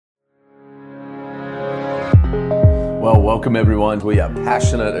Well, welcome everyone. We are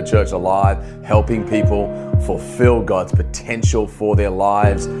passionate at Church Alive, helping people fulfill God's potential for their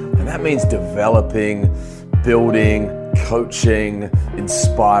lives. And that means developing, building, coaching,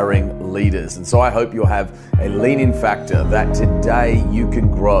 inspiring leaders. And so I hope you'll have a lean-in factor that today you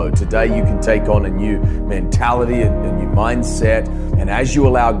can grow. Today you can take on a new mentality, a new mindset. And as you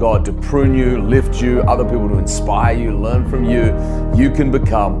allow God to prune you, lift you, other people to inspire you, learn from you, you can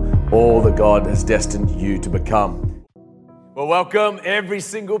become all that God has destined you to become. Well, welcome every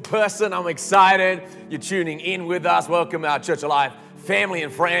single person. I'm excited you're tuning in with us. Welcome our Church Alive family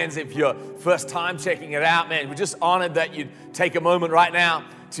and friends. If you're first time checking it out, man, we're just honored that you'd take a moment right now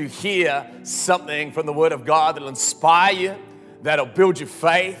to hear something from the Word of God that'll inspire you, that'll build your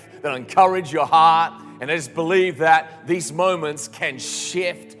faith, that'll encourage your heart. And I just believe that these moments can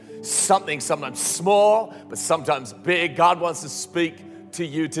shift something, sometimes small, but sometimes big. God wants to speak to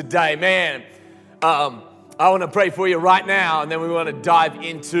you today. Man, I want to pray for you right now, and then we want to dive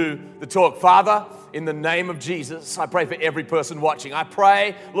into the talk. Father, in the name of Jesus, I pray for every person watching. I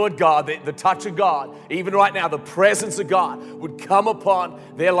pray, Lord God, that the touch of God, even right now, the presence of God would come upon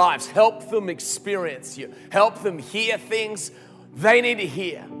their lives. Help them experience you. Help them hear things they need to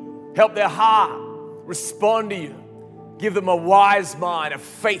hear. Help their heart respond to you. Give them a wise mind, a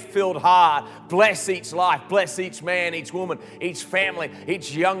faith-filled heart. Bless each life. Bless each man, each woman, each family,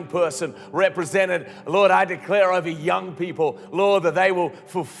 each young person represented. Lord, I declare over young people, Lord, that they will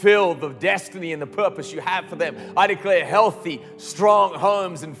fulfill the destiny and the purpose you have for them. I declare healthy, strong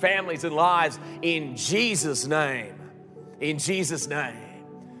homes and families and lives in Jesus' name. In Jesus' name.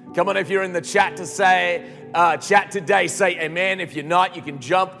 Come on, if you're in the chat to say, chat today, say amen. If you're not, you can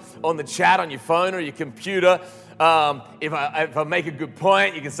jump on the chat on your phone or your computer. If I make a good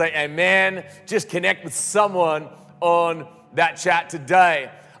point, you can say amen. Just connect with someone on that chat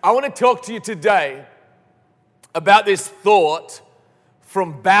today. I want to talk to you today about this thought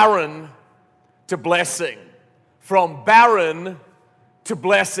from barren to blessing. From barren to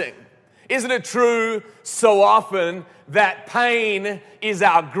blessing. Isn't it true so often that pain is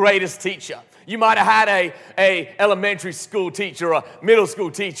our greatest teacher? You might have had a elementary school teacher, a middle school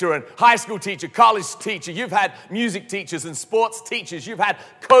teacher, and high school teacher, college teacher. You've had music teachers and sports teachers. You've had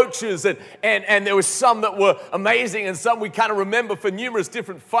coaches, and there were some that were amazing and some we kind of remember for numerous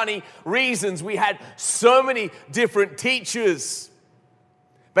different funny reasons. We had so many different teachers.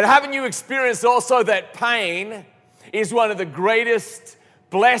 But haven't you experienced also that pain is one of the greatest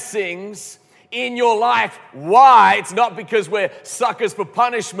blessings in your life? Why? It's not because we're suckers for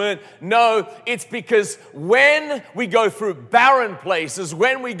punishment. No, it's because when we go through barren places,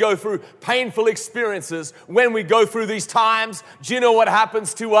 when we go through painful experiences, when we go through these times, do you know what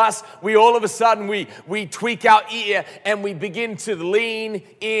happens to us? We all of a sudden, we tweak our ear and we begin to lean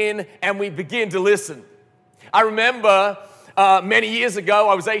in and we begin to listen. I remember many years ago,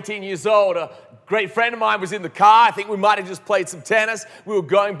 I was 18 years old, great friend of mine was in the car. I think we might have just played some tennis. We were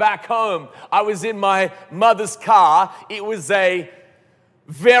going back home. I was in my mother's car. It was a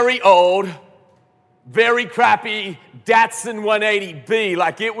very old, very crappy Datsun 180B.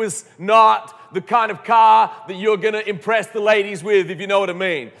 Like, it was not the kind of car that you're going to impress the ladies with, if you know what I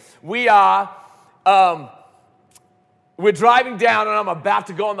mean. We're driving down and I'm about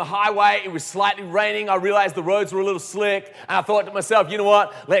to go on the highway. It was slightly raining. I realized the roads were a little slick. And I thought to myself, you know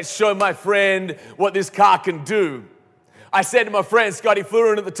what? Let's show my friend what this car can do. I said to my friend, Scotty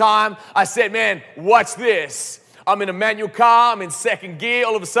Flurin at the time, I said, man, watch this. I'm in a manual car. I'm in second gear.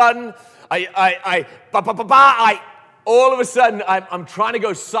 All of a sudden, I'm trying to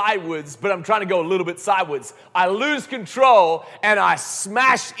go sideways, but I'm trying to go a little bit sideways. I lose control and I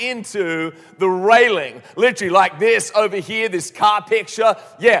smash into the railing. Literally like this over here, this car picture.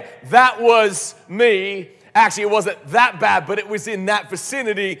 Yeah, that was me. Actually, it wasn't that bad, but it was in that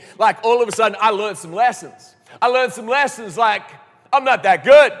vicinity. Like, all of a sudden, I learned some lessons. I learned some lessons like, I'm not that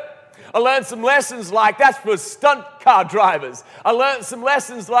good. I learned some lessons like, that's for stunt car drivers. I learned some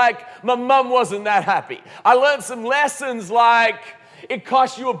lessons like, my mom wasn't that happy. I learned some lessons like, it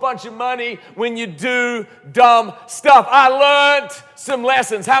costs you a bunch of money when you do dumb stuff. I learned some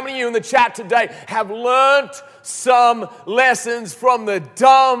lessons. How many of you in the chat today have learned some lessons from the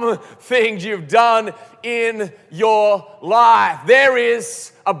dumb things you've done in your life? There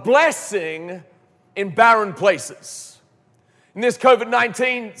is a blessing in barren places. In this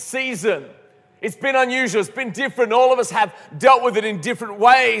COVID-19 season, it's been unusual, it's been different. All of us have dealt with it in different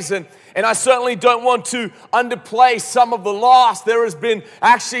ways, and I certainly don't want to underplay some of the loss. There has been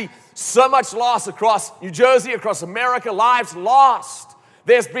actually so much loss across New Jersey, across America, lives lost.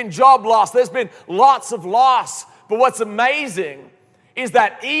 There's been job loss, there's been lots of loss. But what's amazing is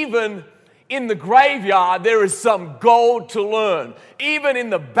that even in the graveyard, there is some gold to learn. Even in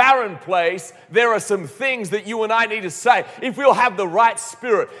the barren place, there are some things that you and I need to say. If we'll have the right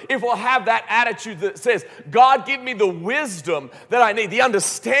spirit, if we'll have that attitude that says, God, give me the wisdom that I need, the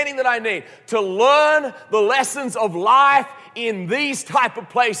understanding that I need to learn the lessons of life in these type of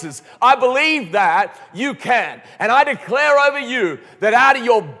places. I believe that you can. And I declare over you that out of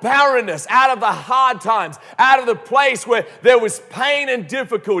your barrenness, out of the hard times, out of the place where there was pain and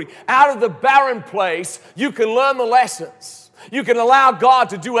difficulty, out of the barren place, you can learn the lessons. You can allow God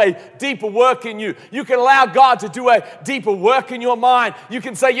to do a deeper work in you. You can allow God to do a deeper work in your mind. You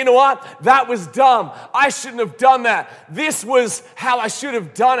can say, you know what? That was dumb. I shouldn't have done that. This was how I should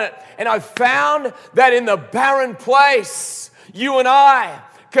have done it. And I found that in the barren place, you and I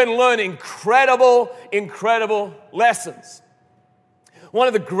can learn incredible, incredible lessons. One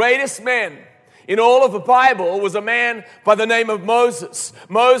of the greatest men in all of the Bible was a man by the name of Moses.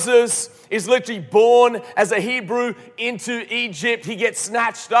 Moses is literally born as a Hebrew into Egypt. He gets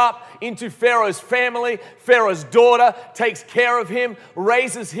snatched up into Pharaoh's family. Pharaoh's daughter takes care of him,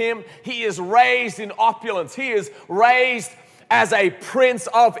 raises him. He is raised in opulence. He is raised as a prince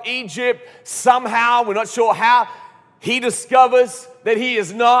of Egypt. Somehow, we're not sure how, he discovers that he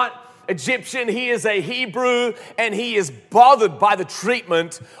is not Egyptian, he is a Hebrew, and he is bothered by the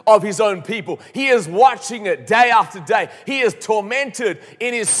treatment of his own people. He is watching it day after day. He is tormented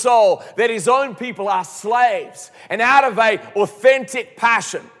in his soul that his own people are slaves. And out of an authentic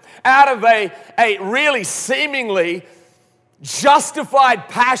passion, out of a really seemingly justified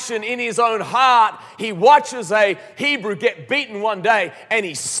passion in his own heart, he watches a Hebrew get beaten one day, and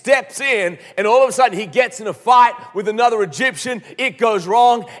he steps in, and all of a sudden he gets in a fight with another Egyptian. It goes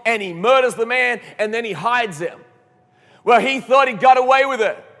wrong, and he murders the man, and then he hides him. Well, he thought he got away with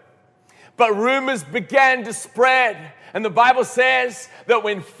it, but rumors began to spread, and the Bible says that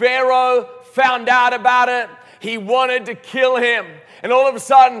when Pharaoh found out about it, he wanted to kill him. And all of a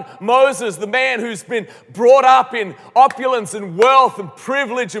sudden, Moses, the man who's been brought up in opulence and wealth and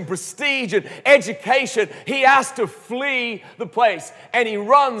privilege and prestige and education, he has to flee the place. And he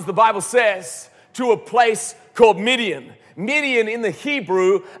runs, the Bible says, to a place called Midian. Midian in the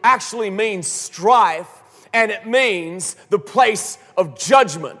Hebrew actually means strife, and it means the place of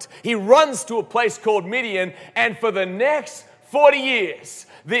judgment. He runs to a place called Midian, and for the next 40 years,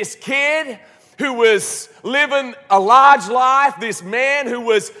 this kid who was living a large life, this man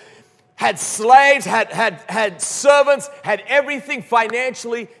who had slaves, had servants, had everything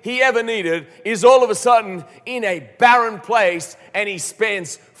financially he ever needed, is all of a sudden in a barren place, and he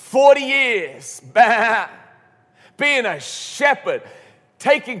spends 40 years being a shepherd,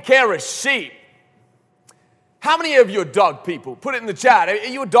 taking care of sheep. How many of you are dog people? Put it in the chat. Are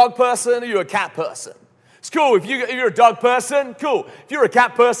you a dog person or are you a cat person? It's cool. If you're a dog person, cool. If you're a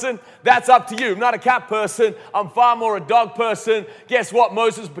cat person, that's up to you. I'm not a cat person. I'm far more a dog person. Guess what?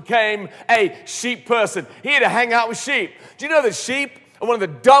 Moses became a sheep person. He had to hang out with sheep. Do you know that sheep are one of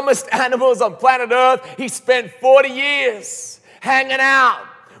the dumbest animals on planet Earth? He spent 40 years hanging out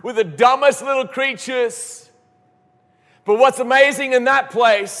with the dumbest little creatures. But what's amazing in that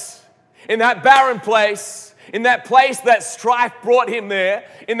place, in that barren place, in that place that strife brought him there,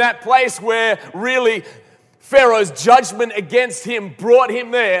 in that place where really Pharaoh's judgment against him brought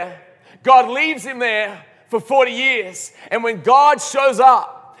him there, God leaves him there for 40 years. And when God shows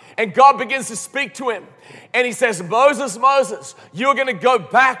up and God begins to speak to him, and he says, Moses, Moses, you're going to go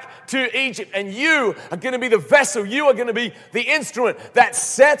back to Egypt, and you are going to be the vessel. You are going to be the instrument that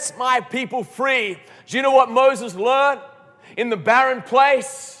sets my people free. Do you know what Moses learned in the barren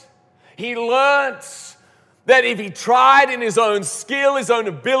place? He learned that if he tried in his own skill, his own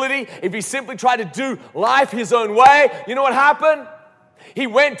ability, if he simply tried to do life his own way, you know what happened? He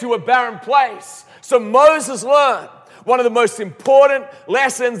went to a barren place. So Moses learned one of the most important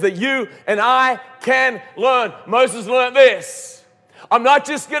lessons that you and I can learn. Moses learned this: I'm not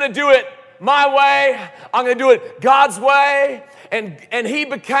just going to do it my way, I'm going to do it God's way. And he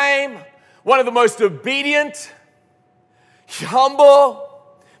became one of the most obedient, humble,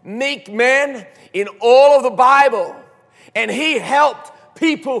 meek men in all of the Bible, and he helped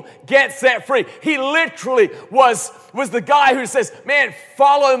people get set free. He literally was the guy who says, man,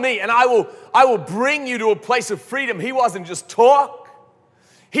 follow me and I will bring you to a place of freedom. He wasn't just talk.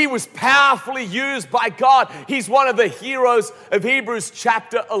 He was powerfully used by God. He's one of the heroes of Hebrews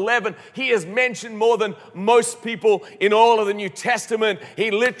chapter 11. He is mentioned more than most people in all of the New Testament. He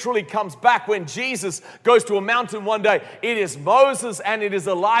literally comes back when Jesus goes to a mountain one day. It is Moses and it is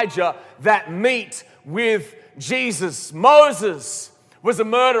Elijah that meet with Jesus. Moses was a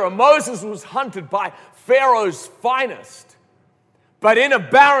murderer. Moses was hunted by Pharaoh's finest. But in a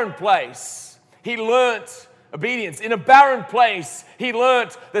barren place, he learnt obedience. In a barren place, he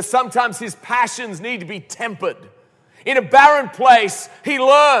learnt that sometimes his passions need to be tempered. In a barren place, he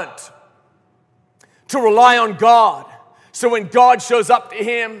learnt to rely on God. So when God shows up to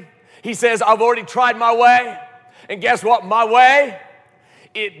him, he says, I've already tried my way. And guess what? My way,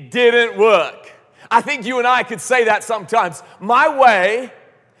 it didn't work. I think you and I could say that sometimes. My way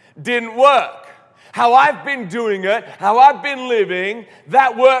didn't work. How I've been doing it, how I've been living,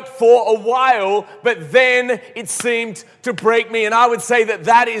 that worked for a while, but then it seemed to break me. And I would say that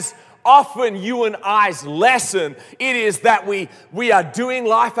that is often you and I's lesson. It is that we are doing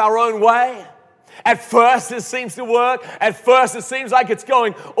life our own way. At first it seems to work. At first it seems like it's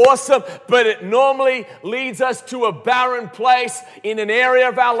going awesome, but it normally leads us to a barren place in an area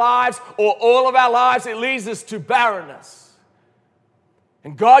of our lives or all of our lives. It leads us to barrenness.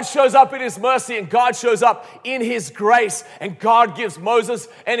 And God shows up in his mercy, and God shows up in his grace, and God gives Moses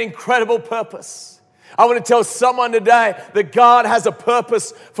an incredible purpose. I want to tell someone today that God has a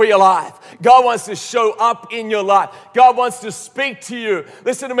purpose for your life. God wants to show up in your life. God wants to speak to you.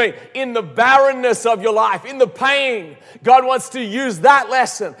 Listen to me. In the barrenness of your life, in the pain, God wants to use that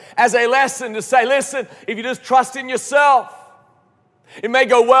lesson as a lesson to say, listen, if you just trust in yourself, it may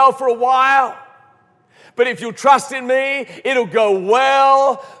go well for a while, but if you trust in me, it'll go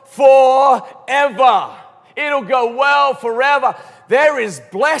well forever. It'll go well forever. There is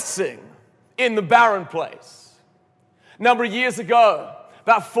blessing in the barren place. A number of years ago,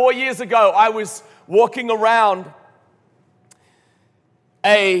 about 4 years ago, I was walking around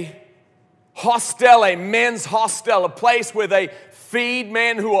a hostel, a men's hostel, a place where they feed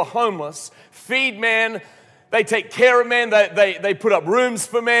men who are homeless, feed men. They take care of men. They put up rooms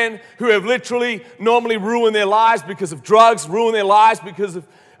for men who have literally normally ruined their lives because of drugs, ruined their lives because of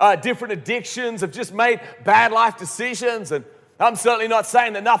different addictions, have just made bad life decisions. And I'm certainly not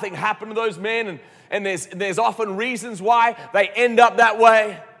saying that nothing happened to those men, and there's often reasons why they end up that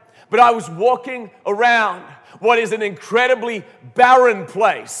way. But I was walking around what is an incredibly barren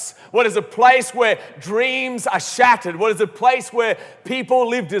place. What is a place where dreams are shattered. What is a place where people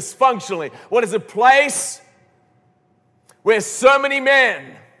live dysfunctionally. What is a place where so many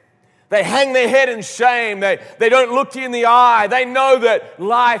men, they hang their head in shame. They don't look you in the eye. They know that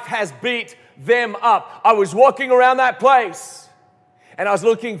life has beat them up. I was walking around that place, and I was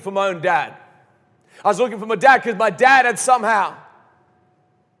looking for my own dad. I was looking for my dad because my dad had somehow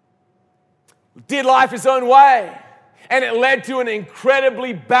did life his own way, and it led to an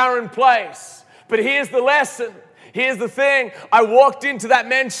incredibly barren place. But here's the lesson. Here's the thing. I walked into that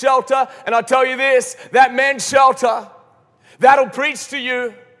men's shelter, and I'll tell you this, that men's shelter, that'll preach to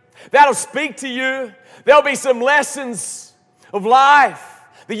you. That'll speak to you. There'll be some lessons of life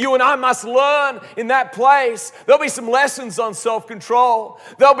that you and I must learn in that place. There'll be some lessons on self-control.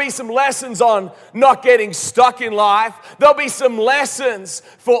 There'll be some lessons on not getting stuck in life. There'll be some lessons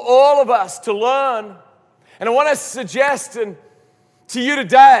for all of us to learn. And I want to suggest to you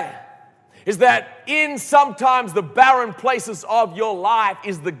today is that in sometimes the barren places of your life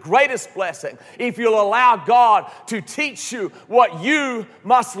is the greatest blessing if you'll allow God to teach you what you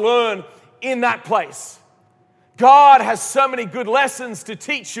must learn in that place. God has so many good lessons to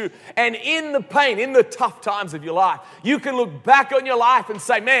teach you, and in the pain, in the tough times of your life, you can look back on your life and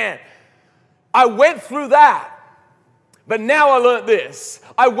say, man, I went through that, but now I learned this.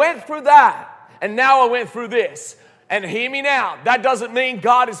 I went through that, and now I went through this. And hear me now, that doesn't mean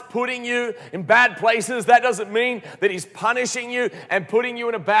God is putting you in bad places. That doesn't mean that he's punishing you and putting you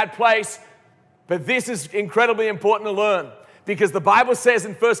in a bad place. But this is incredibly important to learn, because the Bible says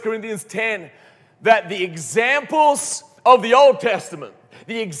in 1 Corinthians 10 that the examples of the Old Testament,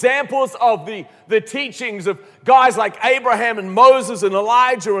 the examples of the teachings of guys like Abraham and Moses and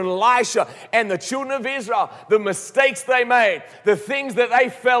Elijah and Elisha and the children of Israel, the mistakes they made, the things that they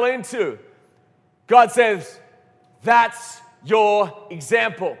fell into, God says, that's your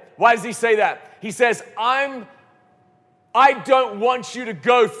example. Why does he say that? He says, I don't want you to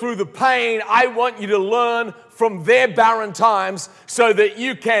go through the pain. I want you to learn from their barren times so that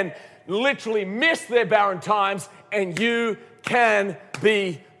you can literally miss their barren times and you can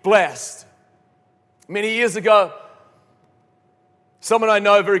be blessed. Many years ago, someone I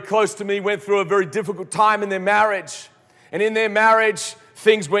know very close to me went through a very difficult time in their marriage. And in their marriage,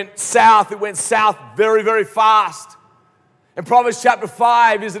 things went south. It went south very, very fast. And Proverbs chapter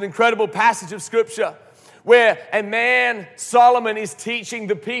 5 is an incredible passage of scripture where a man, Solomon, is teaching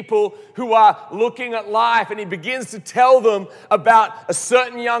the people who are looking at life, and he begins to tell them about a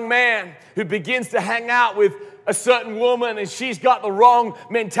certain young man who begins to hang out with a certain woman and she's got the wrong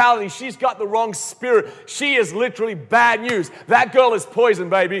mentality. She's got the wrong spirit. She is literally bad news. That girl is poison,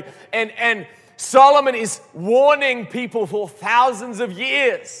 baby. And Solomon is warning people for thousands of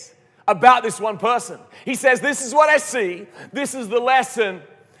years about this one person. He says, this is what I see. This is the lesson.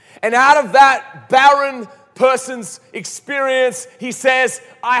 And out of that barren person's experience, he says,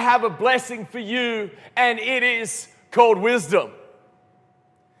 I have a blessing for you, and it is called wisdom.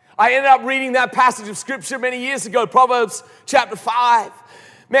 I ended up reading that passage of scripture many years ago, Proverbs chapter 5.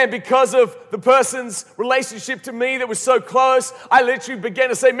 Man, because of the person's relationship to me that was so close, I literally began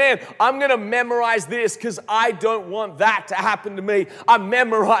to say, man, I'm going to memorize this because I don't want that to happen to me. I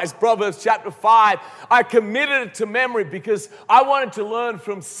memorized Proverbs chapter 5. I committed it to memory because I wanted to learn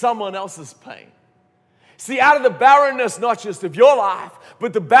from someone else's pain. See, out of the barrenness, not just of your life,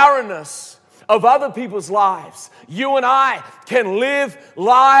 but the barrenness of other people's lives, you and I can live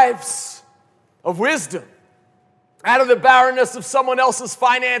lives of wisdom. Out of the barrenness of someone else's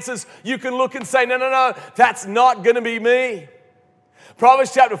finances, you can look and say, no, that's not going to be me.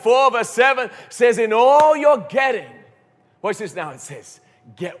 Proverbs chapter 4, verse 7 says, in all you're getting, watch this now, it says,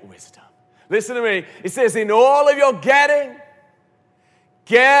 get wisdom. Listen to me. It says, in all of your getting,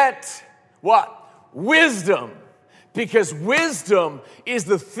 get what? Wisdom. Because wisdom is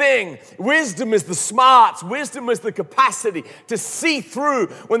the thing. Wisdom is the smarts. Wisdom is the capacity to see through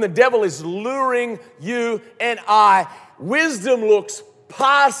when the devil is luring you and I. Wisdom looks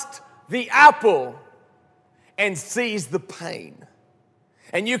past the apple and sees the pain.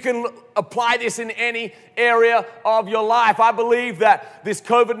 And you can apply this in any area of your life. I believe that this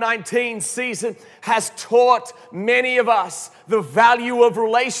COVID-19 season has taught many of us the value of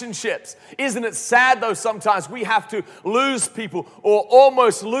relationships. Isn't it sad, though, sometimes we have to lose people or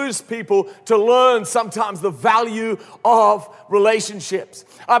almost lose people to learn sometimes the value of relationships.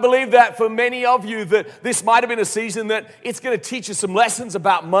 I believe that for many of you that this might have been a season that it's going to teach you some lessons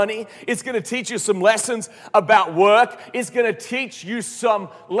about money. It's going to teach you some lessons about work. It's going to teach you some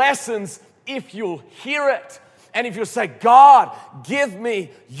lessons if you'll hear it. And if you'll say, God, give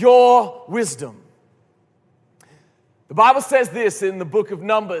me your wisdom. The Bible says this in the book of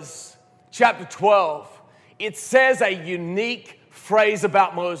Numbers, chapter 12. It says a unique phrase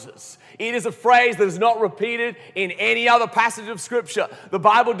about Moses. It is a phrase that is not repeated in any other passage of Scripture. The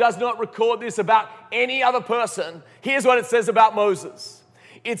Bible does not record this about any other person. Here's what it says about Moses.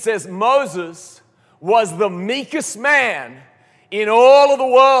 It says Moses was the meekest man in all of the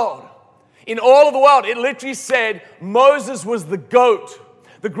world. In all of the world. It literally said Moses was the GOAT,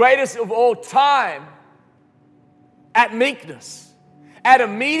 the greatest of all time at meekness, at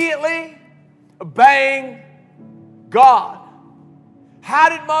immediately obeying God. How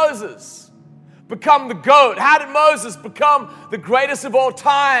did Moses become the GOAT? How did Moses become the greatest of all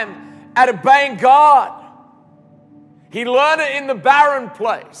time at obeying God? He learned it in the barren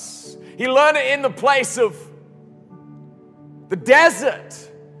place. He learned it in the place of the desert,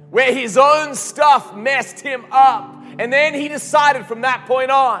 where his own stuff messed him up. And then he decided from that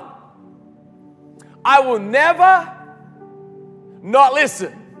point on, I will never not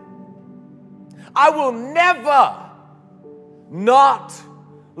listen. I will never not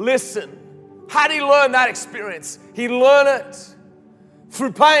listen. How did he learn that experience? He learned it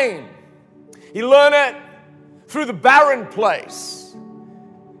through pain. He learned it through the barren place.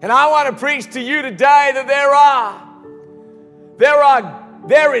 And I want to preach to you today that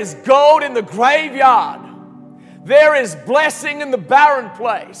there is gold in the graveyard. There is blessing in the barren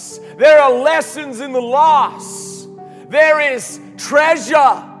place. There are lessons in the loss. There is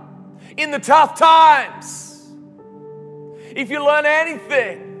treasure in the tough times. If you learn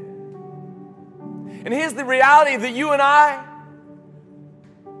anything. And here's the reality that you and I,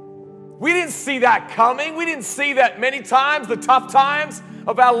 we didn't see that coming. We didn't see that many times, the tough times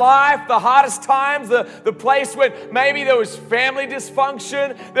of our life, the hardest times, the place when maybe there was family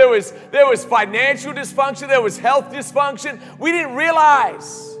dysfunction, there was financial dysfunction, there was health dysfunction. We didn't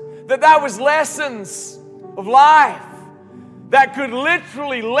realize that was lessons of life that could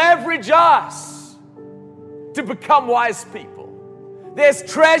literally leverage us to become wise people. There's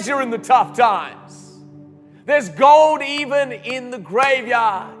treasure in the tough times. There's gold even in the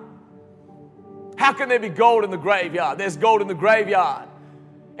graveyard. How can there be gold in the graveyard? There's gold in the graveyard.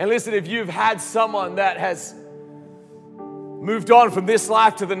 And listen, if you've had someone that has moved on from this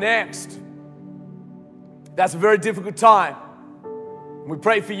life to the next, that's a very difficult time. We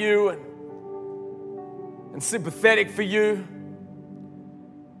pray for you and sympathetic for you.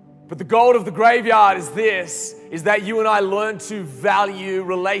 But the gold of the graveyard is that you and I learn to value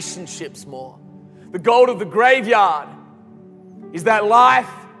relationships more. The gold of the graveyard is that life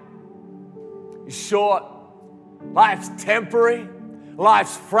is short. Life's temporary.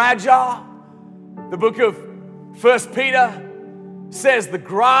 Life's fragile. The book of 1 Peter says the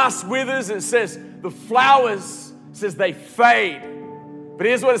grass withers. It says the flowers, it says they fade. But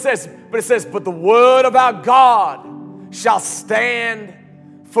here's what it says. But the word of our God shall stand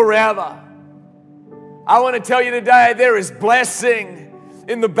forever. I want to tell you today, there is blessing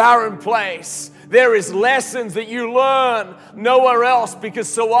in the barren place. There is lessons that you learn nowhere else because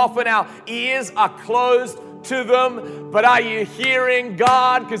so often our ears are closed to them. But are you hearing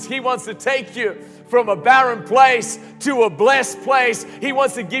God? Because He wants to take you from a barren place to a blessed place. He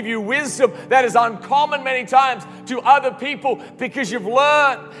wants to give you wisdom that is uncommon many times to other people because you've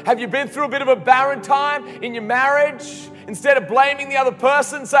learned. Have you been through a bit of a barren time in your marriage? Instead of blaming the other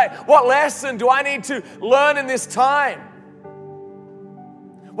person, say, what lesson do I need to learn in this time?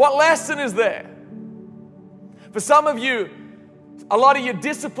 What lesson is there? For some of you, a lot of your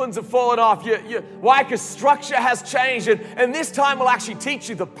disciplines have fallen off. Your WICA structure has changed. And this time will actually teach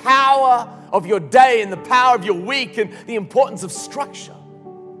you the power of your day and the power of your week and the importance of structure.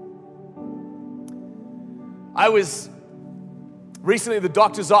 I was recently at the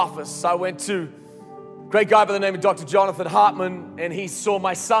doctor's office. I went to a great guy by the name of Dr. Jonathan Hartman, and he saw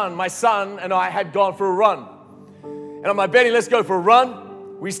my son. My son and I had gone for a run. And I'm like, Benny, let's go for a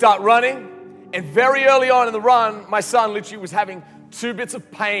run. We start running. And very early on in the run, my son literally was having 2 bits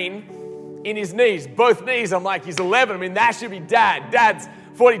of pain in his knees, both knees. I'm like, he's 11. I mean, that should be dad. Dad's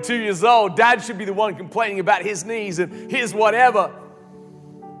 42 years old. Dad should be the one complaining about his knees and his whatever.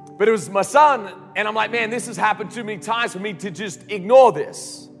 But it was my son, and I'm like, man, this has happened too many times for me to just ignore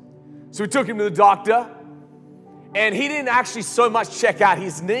this. So we took him to the doctor, and he didn't actually so much check out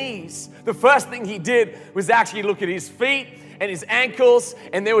his knees. The first thing he did was actually look at his feet and his ankles,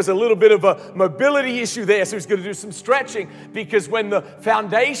 and there was a little bit of a mobility issue there, so he's going to do some stretching, because when the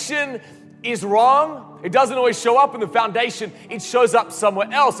foundation is wrong, it doesn't always show up in the foundation, it shows up somewhere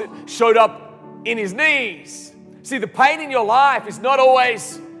else. It showed up in his knees. See, the pain in your life is not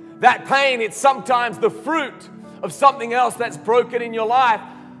always that pain, it's sometimes the fruit of something else that's broken in your life.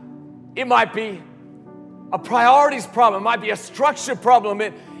 It might be a priorities problem, it might be a structure problem,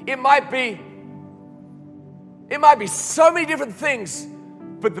 it might be so many different things,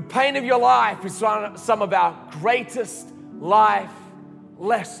 but the pain of your life is some of our greatest life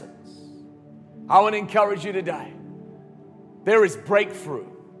lessons. I want to encourage you today. There is breakthrough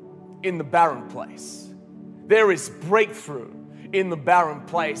in the barren place. There is breakthrough in the barren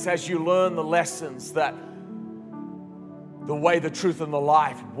place as you learn the lessons that the way, the truth, and the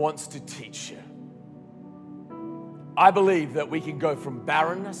life wants to teach you. I believe that we can go from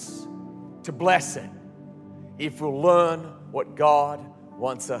barrenness to blessing if we'll learn what God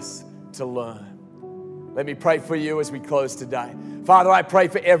wants us to learn. Let me pray for you as we close today. Father, I pray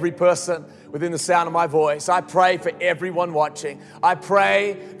for every person within the sound of my voice. I pray for everyone watching. I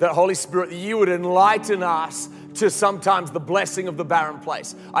pray that, Holy Spirit, you would enlighten us to sometimes the blessing of the barren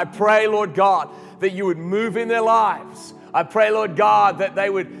place. I pray, Lord God, that you would move in their lives. I pray, Lord God, that they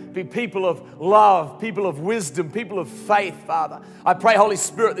would be people of love, people of wisdom, people of faith, Father. I pray, Holy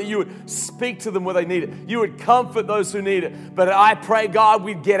Spirit, that you would speak to them where they need it. You would comfort those who need it. But I pray, God,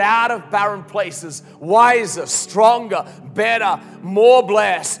 we'd get out of barren places wiser, stronger, better, more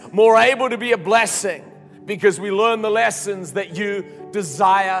blessed, more able to be a blessing because we learn the lessons that you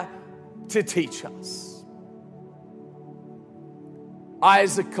desire to teach us.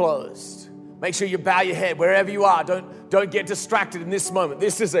 Eyes are closed. Make sure you bow your head wherever you are. Don't get distracted in this moment.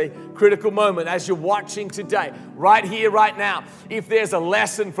 This is a critical moment as you're watching today, right here, right now. If there's a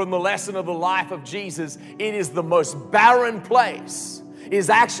lesson from the lesson of the life of Jesus, it is the most barren place is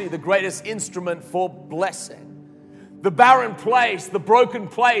actually the greatest instrument for blessing. The barren place, the broken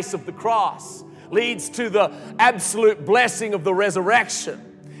place of the cross leads to the absolute blessing of the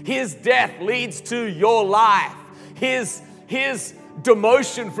resurrection. His death leads to your life. His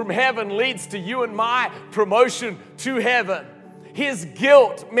demotion from heaven leads to you and my promotion to heaven. His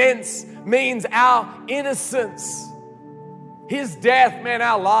guilt means our innocence. His death meant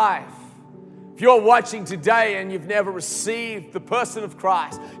our life. If you're watching today and you've never received the person of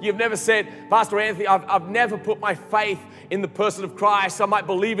Christ, you've never said, Pastor Anthony, I've never put my faith in the person of Christ. I might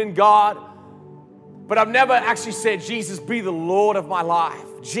believe in God, but I've never actually said, Jesus, be the Lord of my life.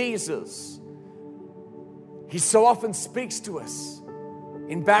 Jesus, He so often speaks to us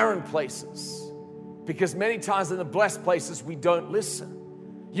in barren places, because many times in the blessed places we don't listen.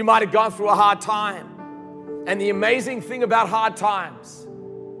 You might have gone through a hard time, and the amazing thing about hard times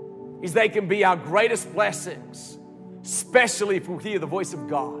is they can be our greatest blessings, especially if we hear the voice of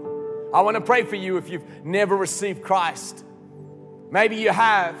God. I want to pray for you if you've never received Christ. Maybe you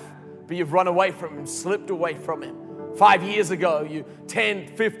have, but you've run away from Him, slipped away from Him. 5 years ago,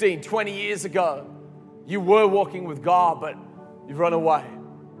 10, 15, 20 years ago, you were walking with God, but you've run away.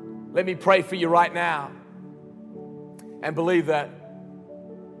 Let me pray for you right now and believe that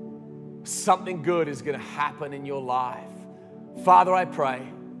something good is going to happen in your life. Father, I pray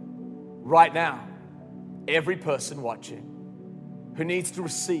right now, every person watching who needs to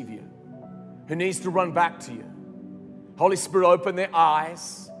receive you, who needs to run back to you, Holy Spirit, open their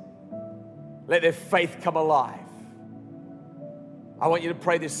eyes. Let their faith come alive. I want you to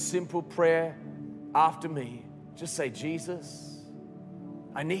pray this simple prayer after me. Just say, Jesus,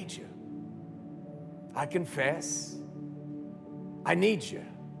 I need you. I confess, I need you.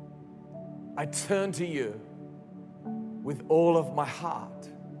 I turn to you with all of my heart.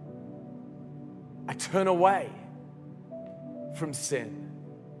 I turn away from sin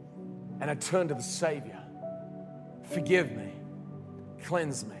and I turn to the Savior. Forgive me,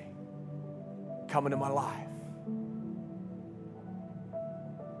 cleanse me, come into my life.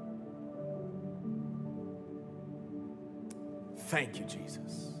 Thank you,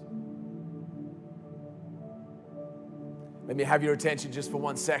 Jesus. Let me have your attention just for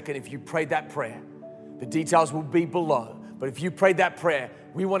 1 second. If you prayed that prayer, the details will be below. But if you prayed that prayer,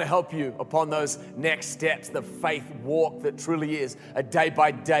 we want to help you upon those next steps, the faith walk that truly is a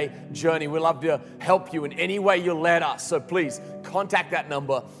day-by-day journey. We'd love to help you in any way you let us. So please contact that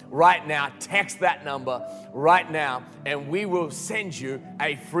number right now, text that number right now, and we will send you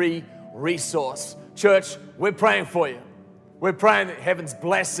a free resource. Church, we're praying for you. We're praying that heaven's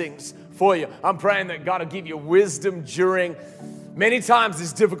blessings for you. I'm praying that God will give you wisdom during many times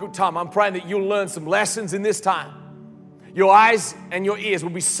this difficult time. I'm praying that you'll learn some lessons in this time. Your eyes and your ears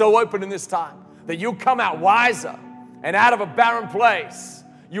will be so open in this time that you'll come out wiser and out of a barren place.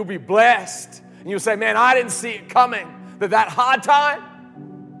 You'll be blessed. And you'll say, man, I didn't see it coming. That hard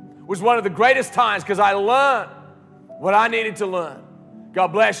time was one of the greatest times because I learned what I needed to learn. God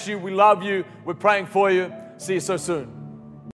bless you. We love you. We're praying for you. See you so soon.